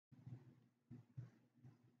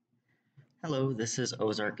Hello, this is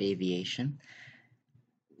Ozark Aviation.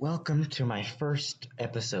 Welcome to my first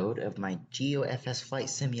episode of my GeoFS Flight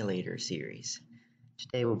Simulator series.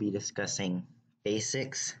 Today we'll be discussing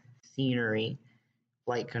basics, scenery,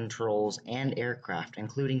 flight controls, and aircraft,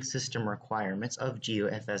 including system requirements of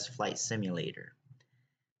GeoFS Flight Simulator.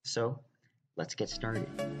 So, let's get started.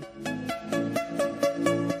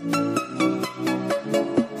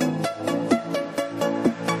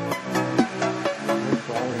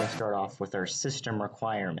 Start off with our system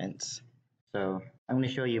requirements. So I'm going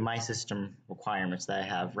to show you my system requirements that I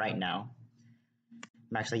have right now.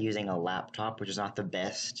 I'm actually using a laptop, which is not the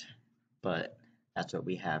best, but that's what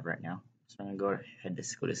we have right now. So I'm going to go ahead and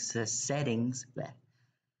go to settings, and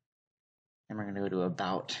we're going to go to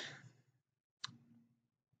about.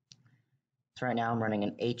 So right now I'm running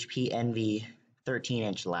an HP Envy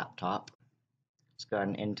 13-inch laptop. It's got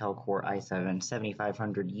an Intel Core i7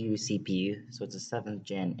 7500U CPU, so it's a 7th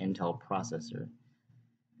gen Intel processor.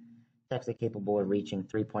 It's actually capable of reaching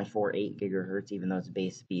 3.48 gigahertz, even though its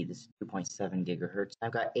base speed is 2.7 gigahertz.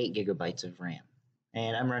 I've got 8 gigabytes of RAM,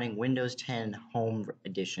 and I'm running Windows 10 Home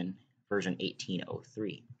Edition version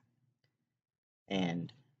 1803.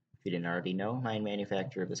 And if you didn't already know, my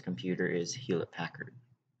manufacturer of this computer is Hewlett-Packard.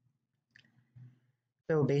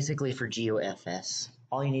 So basically for GeoFS,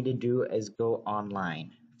 all you need to do is go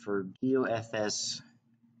online. For GeoFS,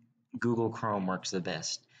 Google Chrome works the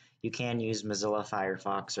best. You can use Mozilla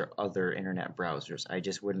Firefox or other internet browsers. I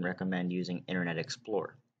just wouldn't recommend using Internet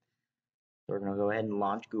Explorer. So we're going to go ahead and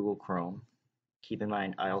launch Google Chrome. Keep in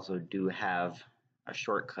mind, I also do have a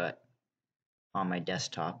shortcut on my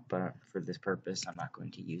desktop, but for this purpose, I'm not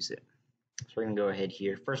going to use it. So we're going to go ahead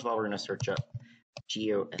here. First of all, we're going to search up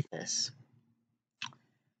GeoFS.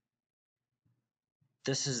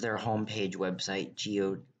 This is their homepage website,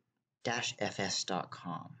 geo-fs.com.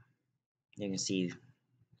 You can see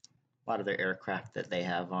a lot of their aircraft that they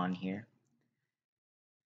have on here.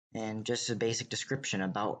 And just a basic description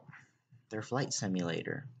about their flight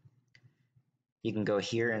simulator. You can go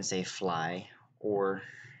here and say fly, or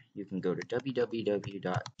you can go to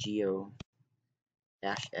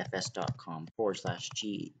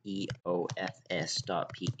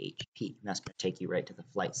www.geofs.com/geofs.php. And that's going to take you right to the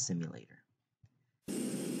flight simulator.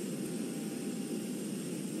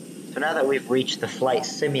 So now that we've reached the flight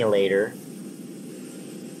simulator,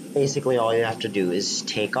 basically all you have to do is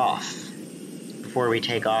take off. Before we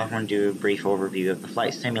take off, I'm going to do a brief overview of the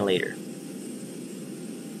flight simulator.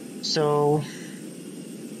 So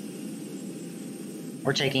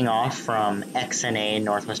we're taking off from KXNA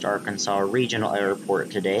Northwest Arkansas Regional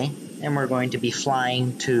Airport today, and we're going to be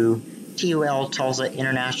flying to KTUL Tulsa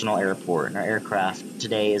International Airport. And our aircraft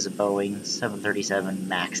today is a Boeing 737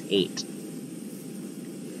 MAX 8.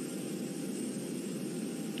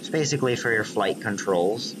 Basically, for your flight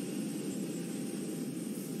controls,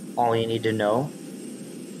 all you need to know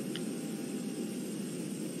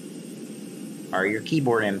are your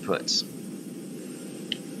keyboard inputs.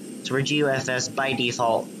 So for GeoFS, by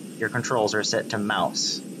default, your controls are set to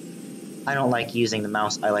mouse. I don't like using the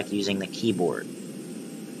mouse, I like using the keyboard.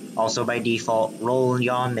 Also by default, roll and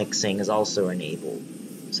yaw mixing is also enabled.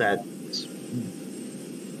 So that's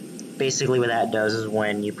basically what that does is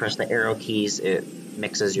when you press the arrow keys, it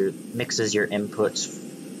mixes your inputs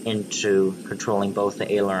into controlling both the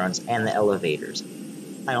ailerons and the elevators.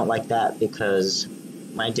 I don't like that because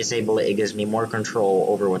when I disable it, it gives me more control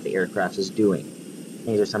over what the aircraft is doing.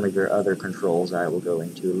 These are some of your other controls I will go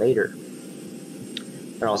into later.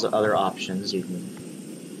 There are also other options. You can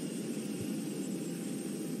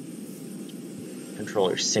control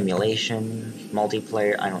your simulation,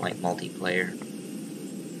 multiplayer. I don't like multiplayer.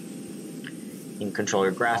 You can control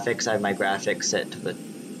your graphics. I have my graphics set to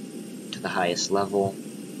the highest level.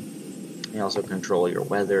 You also control your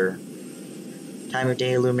weather, time of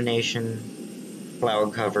day illumination,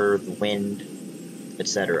 cloud cover, the wind,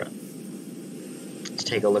 etc. Let's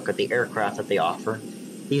take a look at the aircraft that they offer.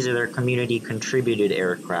 These are their community contributed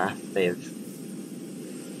aircraft. They have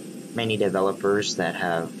many developers that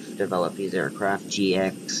have developed these aircraft: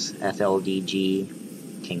 GX, FLDG,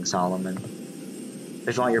 King Solomon.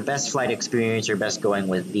 If you want your best flight experience, you're best going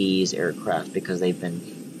with these aircraft because they've been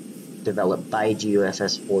developed by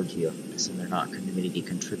GeoFS for GeoFS and they're not community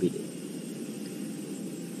contributed.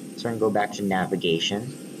 So I'm going to go back to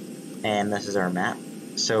navigation, and this is our map.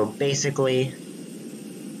 So basically,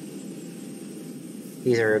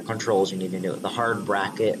 these are controls you need to know. The hard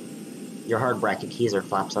bracket, your hard bracket keys are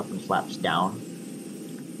flaps up and flaps down.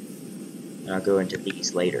 And I'll go into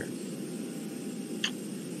these later.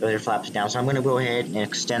 Those are flaps down. So I'm going to go ahead and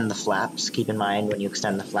extend the flaps. Keep in mind when you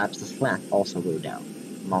extend the flaps also go down.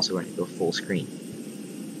 I'm also going to go full screen.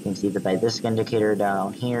 You can see that by this indicator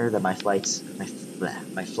down here that my flaps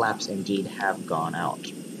indeed have gone out,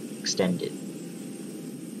 extended.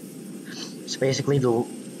 So basically,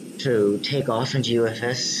 to take off in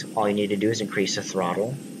GeoFS, all you need to do is increase the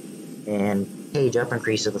throttle, and page up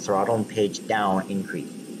increases the throttle, and page down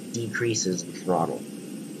decreases the throttle.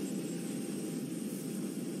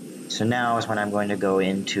 So now is when I'm going to go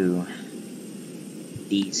into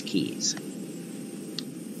these keys.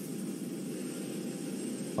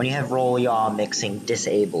 When you have roll yaw mixing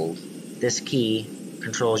disabled, this key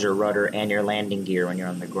controls your rudder and your landing gear when you're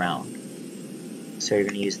on the ground. So you're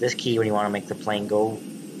going to use this key when you want to make the plane go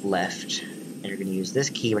left, and you're going to use this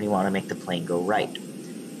key when you want to make the plane go right.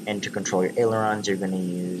 And to control your ailerons, you're going to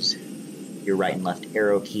use your right and left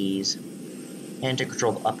arrow keys. And to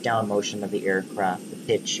control the up-down motion of the aircraft, the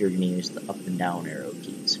pitch, you're going to use the up and down arrow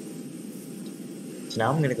keys. So now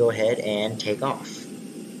I'm going to go ahead and take off.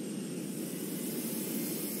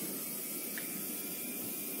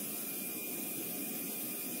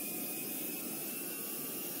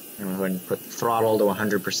 I'm going to go ahead and put the throttle to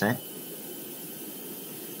 100%.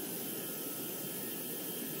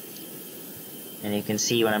 And you can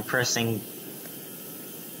see when I'm pressing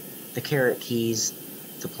the caret keys,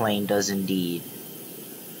 the plane does indeed.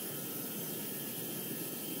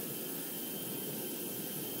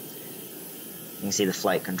 You can see the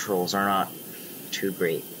flight controls are not too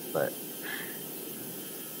great, but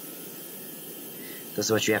this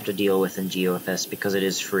is what you have to deal with in GeoFS because it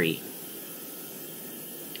is free.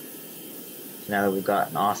 So now that we've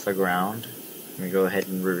gotten off the ground, I'm going to go ahead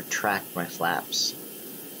and retract my flaps.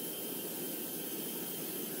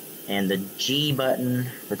 And the G button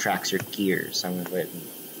retracts your gears. So I'm going to go ahead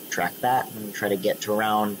and track that. I'm going to try to get to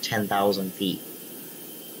around 10,000 feet.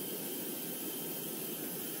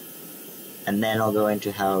 And then I'll go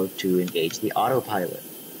into how to engage the autopilot.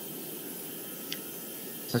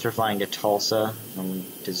 Since we're flying to Tulsa, I'm going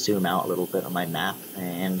to zoom out a little bit on my map.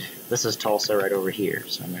 And this is Tulsa right over here.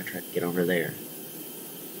 So I'm going to try to get over there.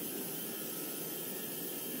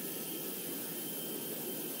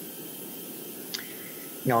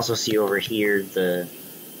 You can also see over here the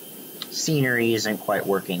scenery isn't quite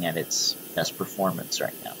working at its best performance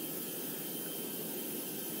right now.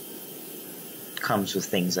 It comes with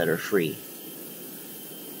things that are free,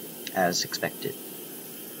 as expected.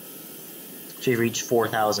 So we've reached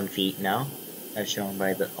 4,000 feet now, as shown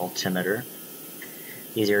by the altimeter.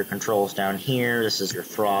 These are your controls down here. This is your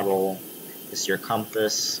throttle. This is your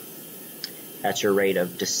compass. That's your rate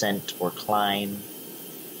of descent or climb.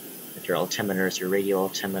 Your altimeter is your radial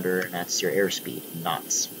altimeter, and that's your airspeed in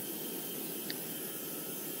knots.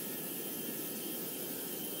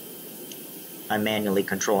 I'm manually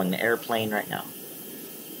controlling the airplane right now.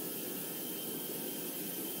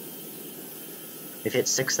 We've hit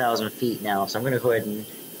 6,000 feet now, so I'm going to go ahead and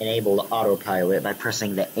enable the autopilot by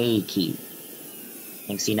pressing the A key. You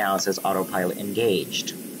can see now it says autopilot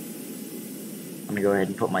engaged. I'm going to go ahead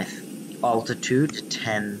and put my altitude to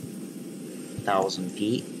 10,000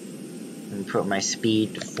 feet. And put my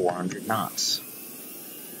speed to 400 knots.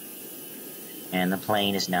 And the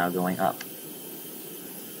plane is now going up.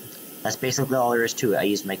 That's basically all there is to it. I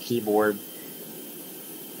used my keyboard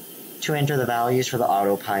to enter the values for the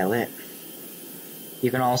autopilot.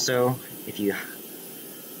 You can also, if you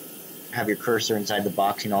have your cursor inside the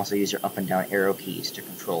box, you can also use your up and down arrow keys to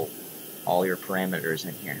control all your parameters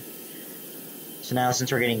in here. So now,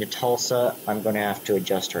 since we're getting to Tulsa, I'm going to have to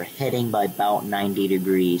adjust our heading by about 90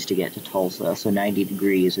 degrees to get to Tulsa. So 90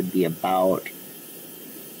 degrees would be about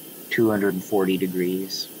 240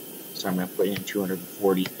 degrees. So I'm going to put in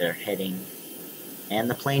 240 there heading. And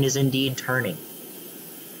the plane is indeed turning.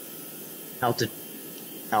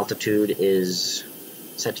 Altitude is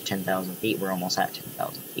set to 10,000 feet. We're almost at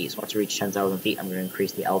 10,000 feet. So once we reach 10,000 feet, I'm going to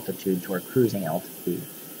increase the altitude to our cruising altitude.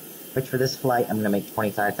 Which for this flight, I'm going to make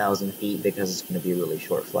 25,000 feet because it's going to be a really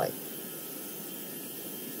short flight.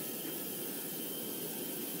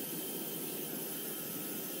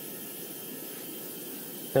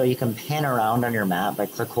 So you can pan around on your map by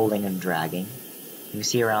click holding and dragging. You can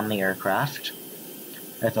see around the aircraft.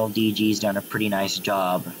 FLDG's done a pretty nice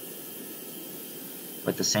job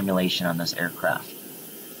with the simulation on this aircraft.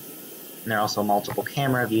 And there are also multiple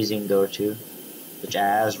camera views you can go to, such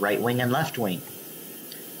as right wing and left wing.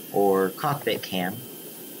 Or cockpit cam,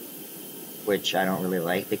 which I don't really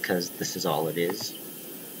like because this is all it is.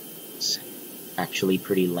 It's actually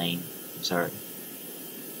pretty lame. I'm sorry.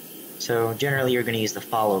 So generally you're going to use the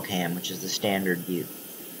follow cam, which is the standard view.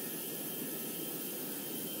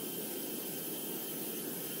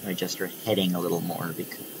 I adjust our heading a little more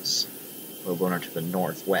because we're going to the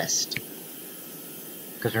northwest.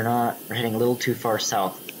 because we're heading a little too far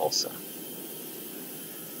south of Tulsa.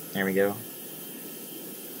 There we go.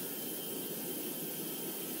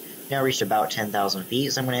 Now reached about 10,000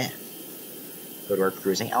 feet, so I'm going to go to our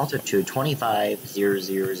cruising altitude,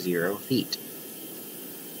 25,000 feet.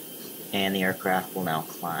 And the aircraft will now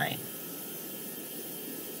climb.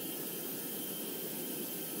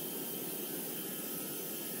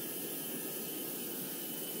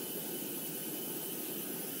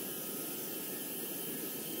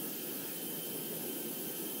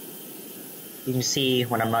 You can see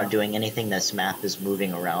when I'm not doing anything, this map is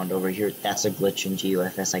moving around over here. That's a glitch in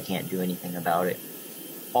GeoFS. I can't do anything about it.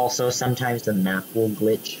 Also, sometimes the map will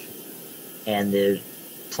glitch and the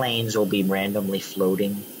planes will be randomly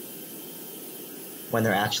floating when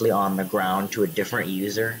they're actually on the ground to a different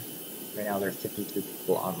user. Right now there are 52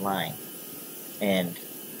 people online. And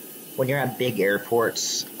when you're at big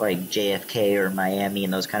airports like JFK or Miami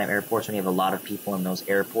and those kind of airports, when you have a lot of people in those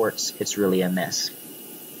airports, it's really a mess.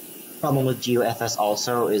 Problem with GeoFS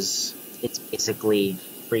also is it's basically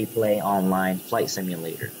free play online flight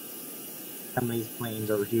simulator. Some of these planes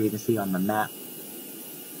over here you can see on the map.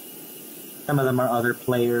 Some of them are other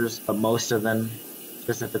players, but most of them,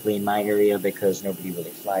 specifically in my area because nobody really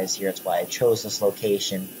flies here, that's why I chose this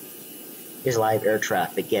location, is live air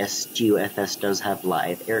traffic. Yes, GeoFS does have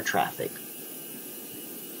live air traffic.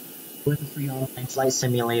 With a free online flight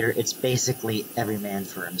simulator, it's basically every man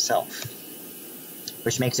for himself,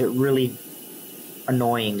 which makes it really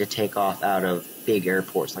annoying to take off out of big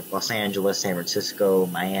airports like Los Angeles, San Francisco,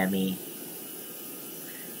 Miami,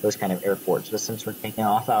 those kind of airports. But since we're taking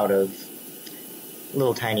off out of a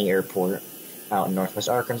little tiny airport out in northwest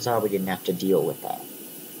Arkansas, we didn't have to deal with that.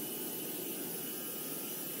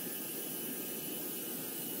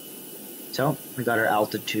 So, we got our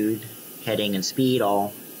altitude, heading, and speed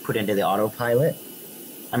all put into the autopilot.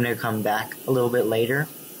 I'm going to come back a little bit later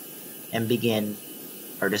and begin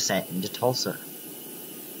our descent into Tulsa.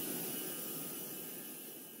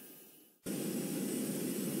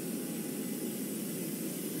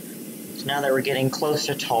 So now that we're getting close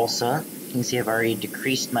to Tulsa, you can see I've already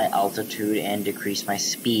decreased my altitude and decreased my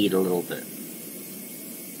speed a little bit.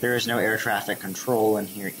 There is no air traffic control in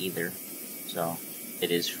here either, so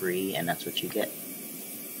it is free and that's what you get.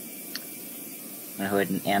 I'm going to go ahead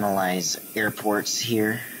and analyze airports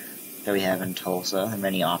here that we have in Tulsa. There are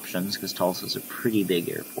many options because Tulsa is a pretty big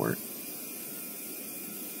airport.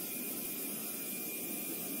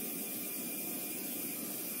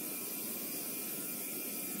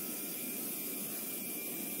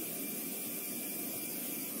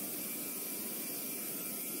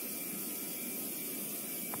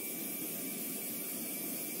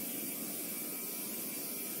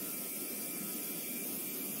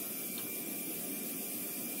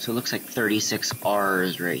 So it looks like 36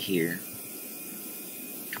 R's right here.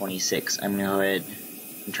 26. I'm going to go ahead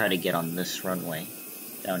and try to get on this runway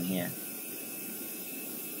down here.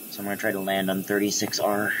 So I'm going to try to land on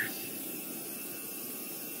 36R.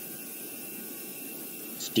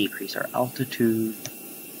 Let's decrease our altitude.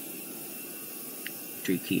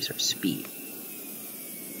 Decrease our speed.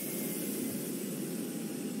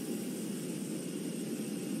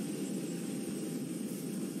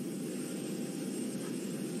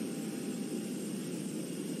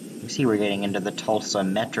 See, we're getting into the Tulsa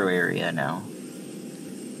metro area now.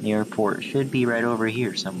 The airport should be right over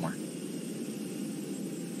here somewhere.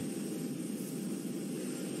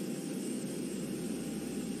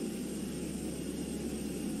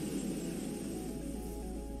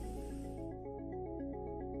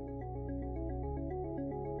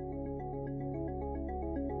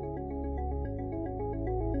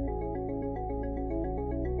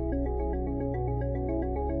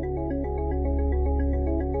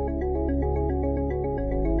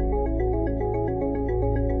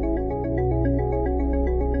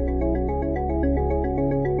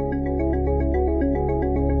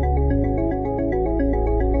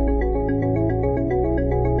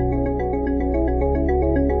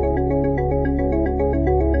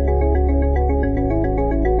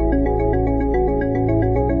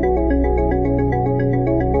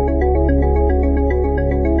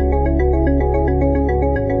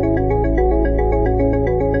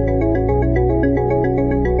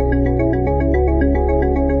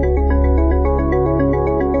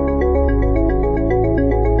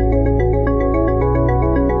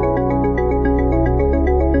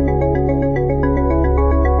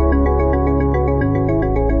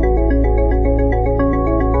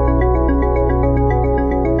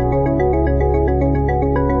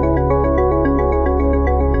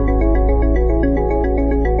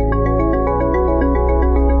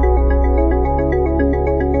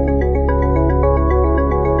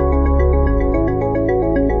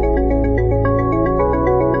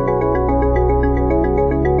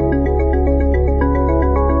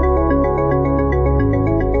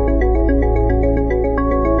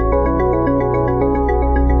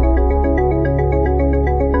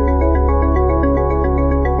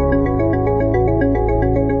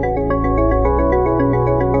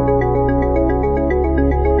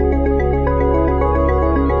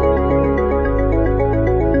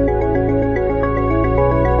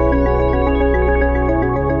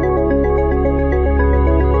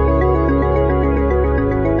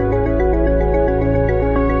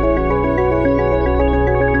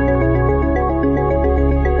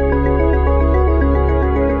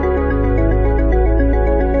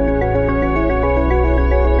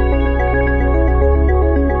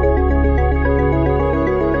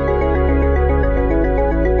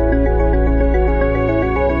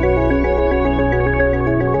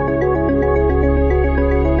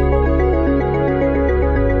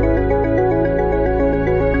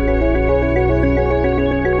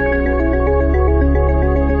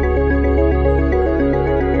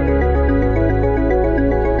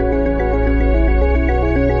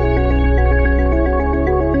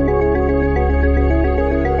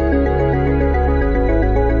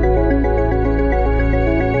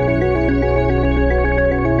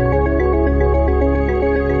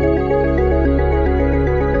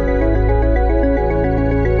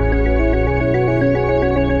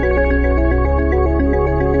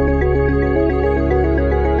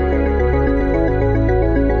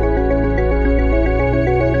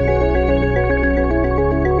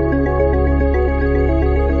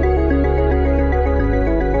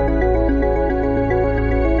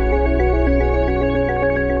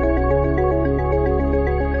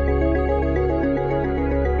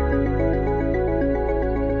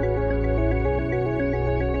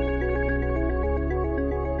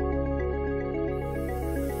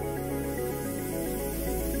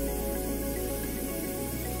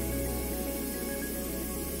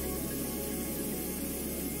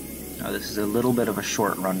 This is a little bit of a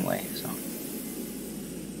short runway, so.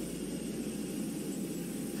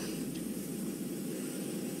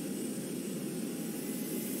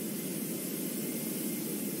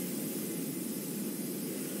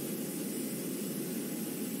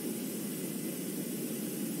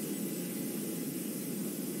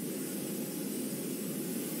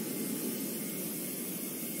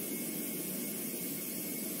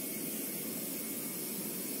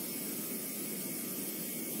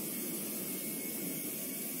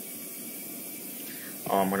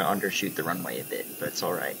 Oh, I'm going to undershoot the runway a bit, but it's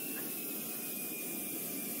alright.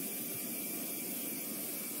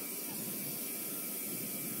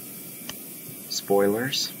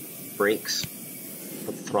 Spoilers, brakes,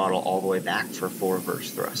 put the throttle all the way back for full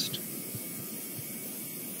reverse thrust.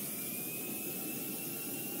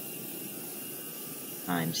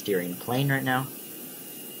 I'm steering the plane right now.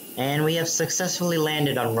 And we have successfully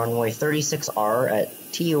landed on runway 36R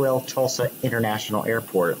at TUL Tulsa International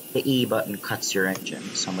Airport. The E button cuts your engine,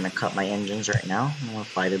 so I'm going to cut my engines right now and I'll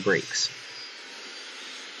apply the brakes.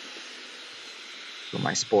 Put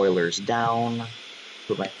my spoilers down,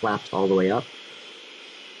 put my flaps all the way up.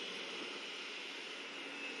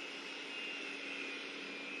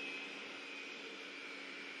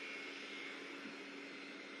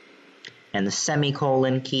 And the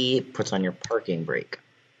semicolon key puts on your parking brake.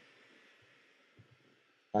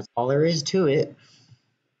 That's all there is to it.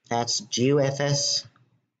 That's GeoFS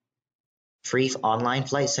free online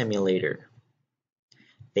flight simulator.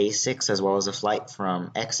 Basics as well as a flight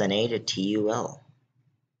from XNA to TUL.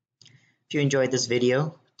 If you enjoyed this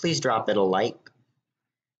video, please drop it a like.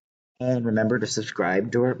 And remember to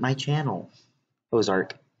subscribe to my channel,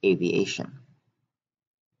 Ozark Aviation.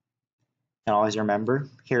 And always remember,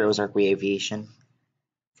 here at Ozark Aviation,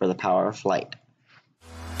 for the power of flight.